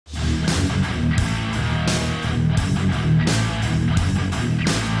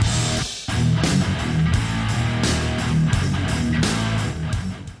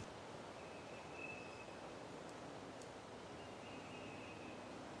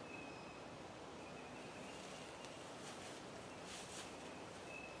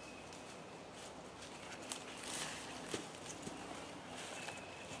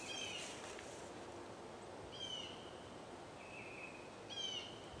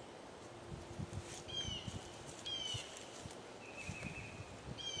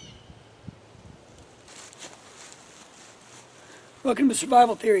Welcome to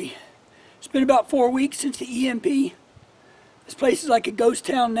Survival Theory. It's been about 4 weeks since the EMP. This place is like a ghost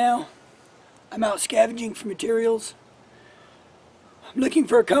town now. I'm out scavenging for materials. I'm looking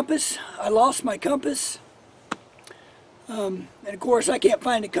for a compass. I lost my compass. And of course I can't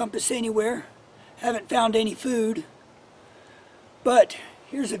find a compass anywhere. Haven't found any food. But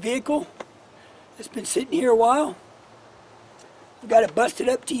here's a vehicle that's been sitting here a while. I've got a busted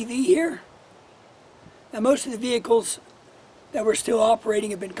up TV here. Now most of the vehicles that were still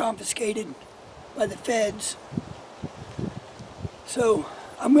operating have been confiscated by the feds. So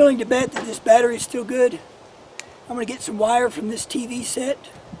I'm willing to bet that this battery is still good. I'm going to get some wire from this TV set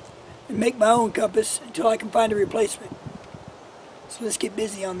and make my own compass until I can find a replacement. So let's get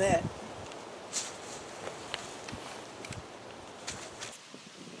busy on that.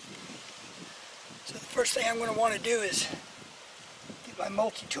 So the first thing I'm going to want to do is get my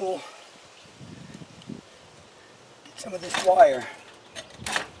multi-tool. Some of this wire.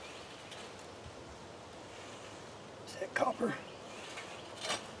 Is that copper?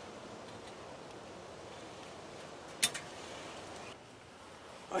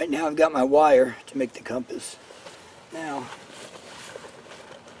 Alright, now I've got my wire to make the compass. Now,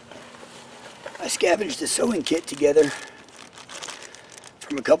 I scavenged a sewing kit together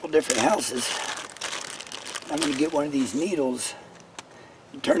from a couple different houses. I'm going to get one of these needles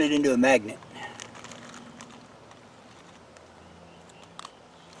and turn it into a magnet.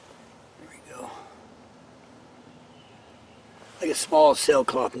 Like a small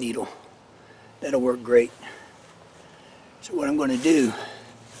sailcloth needle. That'll work great. So what I'm going to do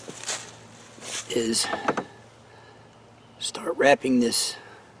is start wrapping this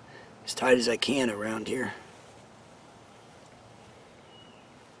as tight as I can around here.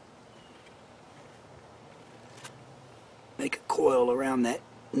 Make a coil around that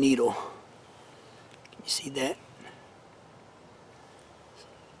needle. Can you see that?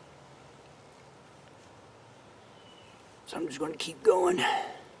 So I'm just going to keep going.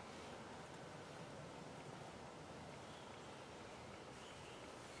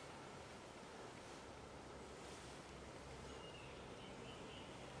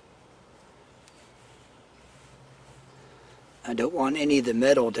 I don't want any of the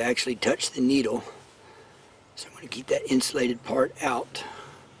metal to actually touch the needle, so I'm going to keep that insulated part out.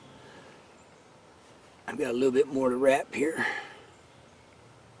 I've got a little bit more to wrap here.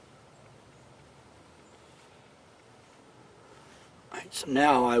 So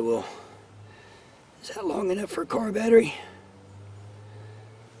now I will, is that long enough for a car battery?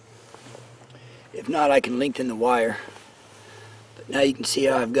 If not, I can lengthen the wire. But now you can see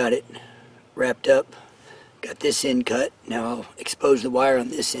how I've got it wrapped up. Got this end cut. Now I'll expose the wire on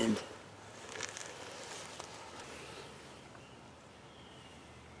this end.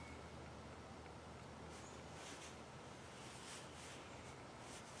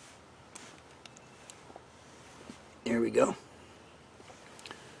 There we go.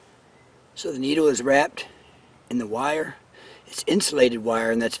 So the needle is wrapped in the wire. It's insulated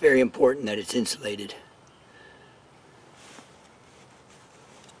wire, and that's very important that it's insulated.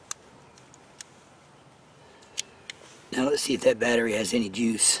 Now let's see if that battery has any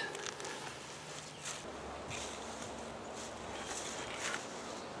juice.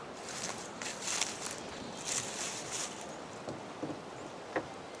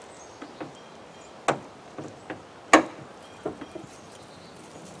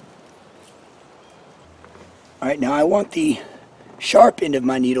 Alright, now I want the sharp end of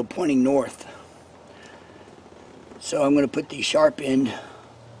my needle pointing north. So I'm going to put the sharp end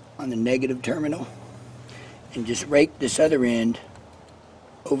on the negative terminal and just rake this other end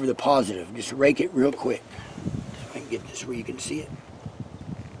over the positive. Just rake it real quick. So I can get this where you can see it.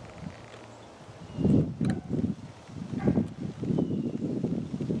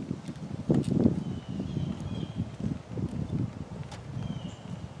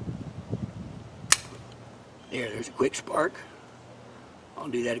 There's a quick spark. I'll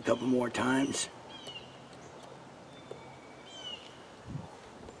do that a couple more times.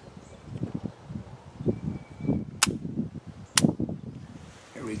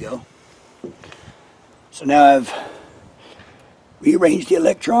 There we go. So now I've rearranged the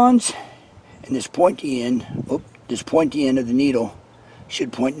electrons, and this pointy end, this pointy end of the needle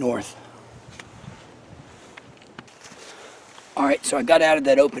should point north. Alright, so I got out of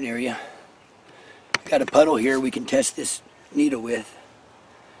that open area. Got a puddle here we can test this needle with.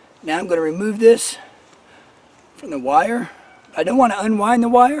 Now I'm going to remove this from the wire. I don't want to unwind the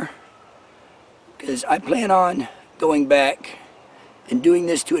wire because I plan on going back and doing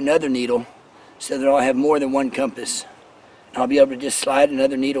this to another needle so that I'll have more than one compass. I'll be able to just slide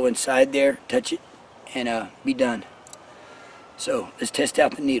another needle inside there, touch it, and be done. So let's test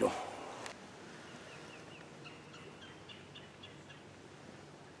out the needle.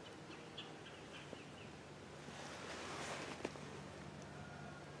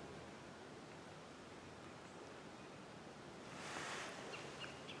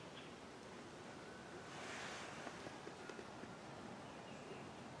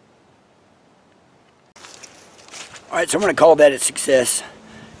 Alright, so I'm going to call that a success.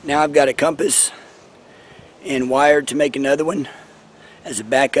 Now I've got a compass and wired to make another one as a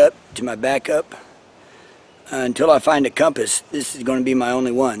backup to my backup. Until I find a compass, this is going to be my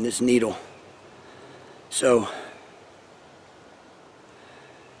only one, this needle. So,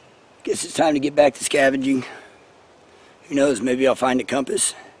 guess it's time to get back to scavenging. Who knows, maybe I'll find a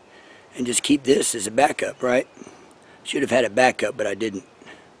compass and just keep this as a backup, right? Should have had a backup, but I didn't.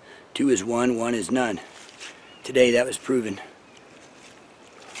 2 is 1, 1 is none. Today that was proven.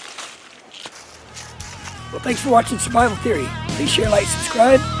 Well, thanks for watching Survival Theory. Please share, like,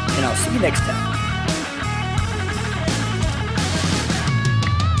 subscribe, and I'll see you next time.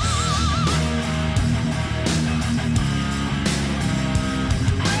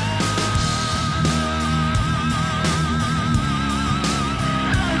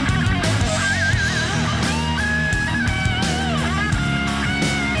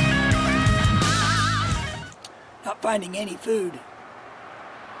 Not finding any food.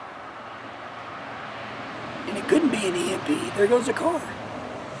 And it couldn't be an EMP. There goes a car.